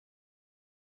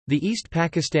The East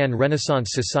Pakistan Renaissance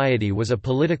Society was a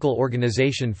political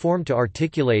organization formed to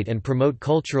articulate and promote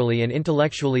culturally and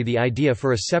intellectually the idea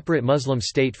for a separate Muslim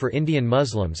state for Indian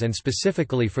Muslims and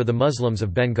specifically for the Muslims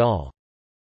of Bengal.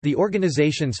 The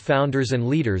organization's founders and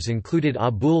leaders included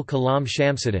Abul Kalam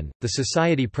Shamsuddin, the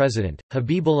society president,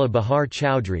 Habibullah Bahar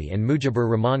Chowdhury and Mujibur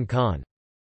Rahman Khan.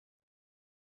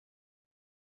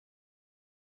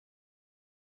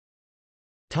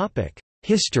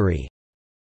 History.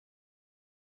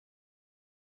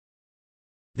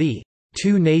 The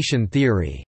two-nation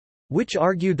theory, which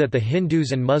argued that the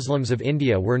Hindus and Muslims of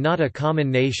India were not a common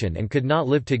nation and could not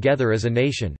live together as a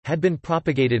nation, had been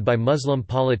propagated by Muslim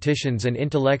politicians and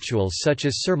intellectuals such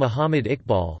as Sir Muhammad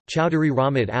Iqbal, Chowdhury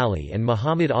Rahmat Ali and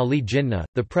Muhammad Ali Jinnah,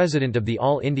 the president of the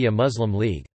All India Muslim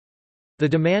League. The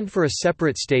demand for a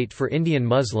separate state for Indian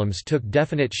Muslims took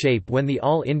definite shape when the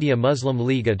All India Muslim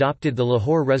League adopted the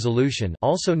Lahore Resolution,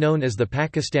 also known as the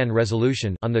Pakistan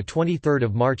Resolution, on 23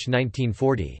 March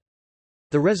 1940.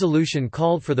 The resolution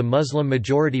called for the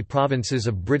Muslim-majority provinces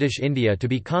of British India to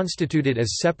be constituted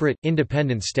as separate,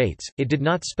 independent states. It did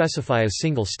not specify a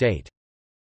single state.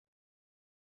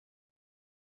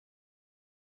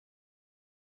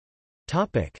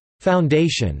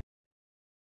 Foundation.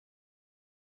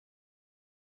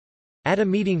 At a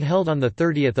meeting held on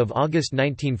 30 August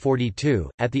 1942,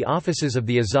 at the offices of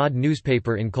the Azad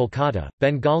newspaper in Kolkata,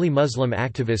 Bengali Muslim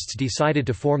activists decided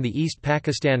to form the East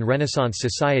Pakistan Renaissance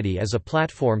Society as a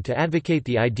platform to advocate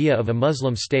the idea of a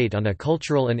Muslim state on a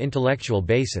cultural and intellectual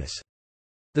basis.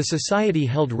 The society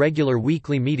held regular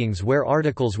weekly meetings where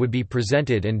articles would be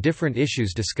presented and different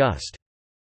issues discussed.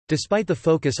 Despite the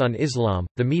focus on Islam,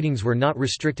 the meetings were not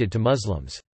restricted to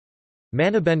Muslims.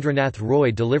 Manibendranath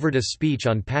Roy delivered a speech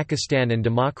on Pakistan and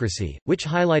democracy, which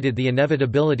highlighted the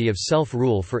inevitability of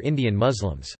self-rule for Indian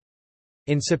Muslims.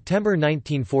 In September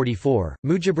 1944,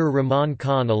 Mujibur Rahman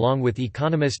Khan along with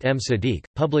economist M. Sadiq,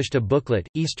 published a booklet,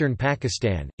 Eastern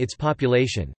Pakistan, Its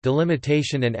Population,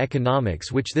 Delimitation and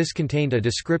Economics, which this contained a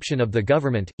description of the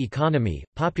government, economy,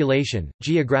 population,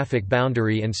 geographic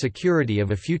boundary and security of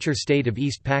a future state of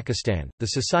East Pakistan. The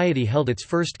society held its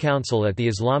first council at the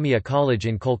Islamia College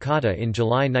in Kolkata in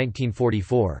July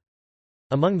 1944.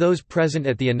 Among those present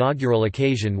at the inaugural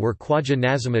occasion were Khwaja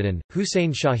Nazimuddin,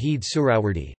 Hussain Shahid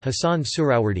Suhrawardi, Hassan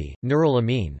Suhrawardi, Nurul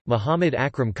Amin, Muhammad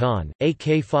Akram Khan,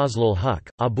 A.K. Fazlul Huq,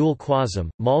 Abul Qasim,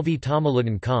 Maulvi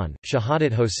Tamaluddin Khan,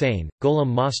 Shahadat Hossain,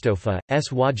 Ghulam Mostofa,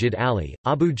 S. Wajid Ali,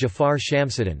 Abu Jafar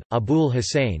Shamsuddin, Abul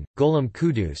Hussain, Ghulam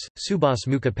Kudus, Subhas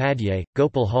Mukhopadhyay,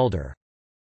 Gopal Haldar.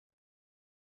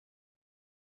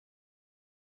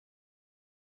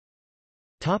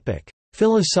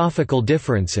 Philosophical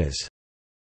differences.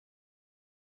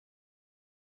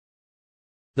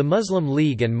 The Muslim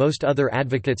League and most other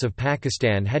advocates of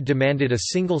Pakistan had demanded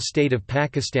a single state of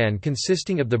Pakistan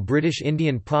consisting of the British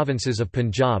Indian provinces of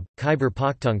Punjab, Khyber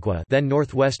Pakhtunkhwa, then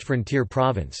Northwest Frontier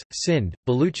Province, Sindh,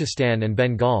 Baluchistan and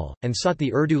Bengal, and sought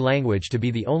the Urdu language to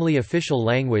be the only official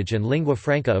language and lingua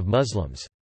franca of Muslims.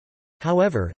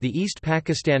 However, the East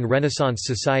Pakistan Renaissance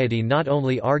Society not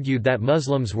only argued that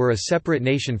Muslims were a separate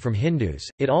nation from Hindus,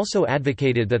 it also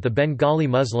advocated that the Bengali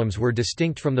Muslims were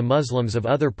distinct from the Muslims of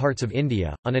other parts of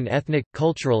India, on an ethnic,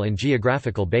 cultural and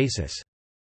geographical basis.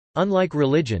 Unlike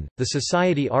religion, the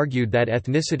society argued that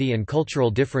ethnicity and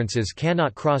cultural differences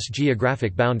cannot cross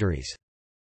geographic boundaries.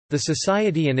 The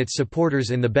society and its supporters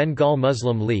in the Bengal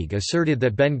Muslim League asserted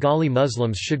that Bengali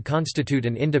Muslims should constitute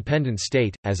an independent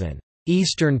state, as an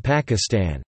Eastern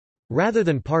Pakistan, rather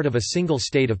than part of a single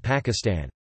state of Pakistan.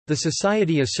 The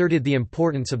society asserted the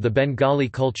importance of the Bengali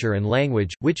culture and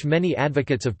language, which many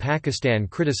advocates of Pakistan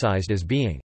criticized as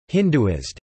being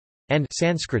Hinduized and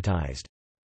Sanskritized.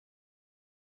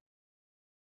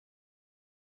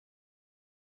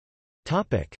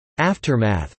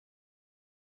 Aftermath.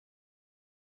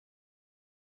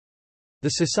 The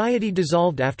society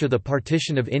dissolved after the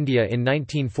partition of India in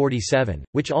 1947,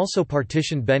 which also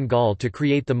partitioned Bengal to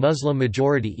create the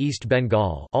Muslim-majority East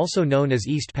Bengal, also known as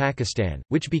East Pakistan,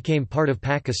 which became part of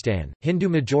Pakistan.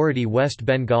 Hindu-majority West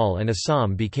Bengal and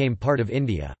Assam became part of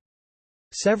India.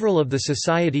 Several of the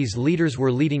society's leaders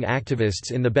were leading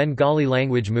activists in the Bengali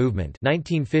language movement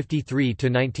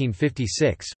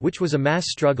 1953–1956, which was a mass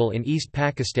struggle in East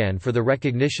Pakistan for the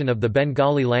recognition of the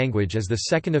Bengali language as the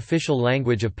second official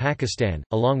language of Pakistan,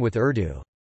 along with Urdu.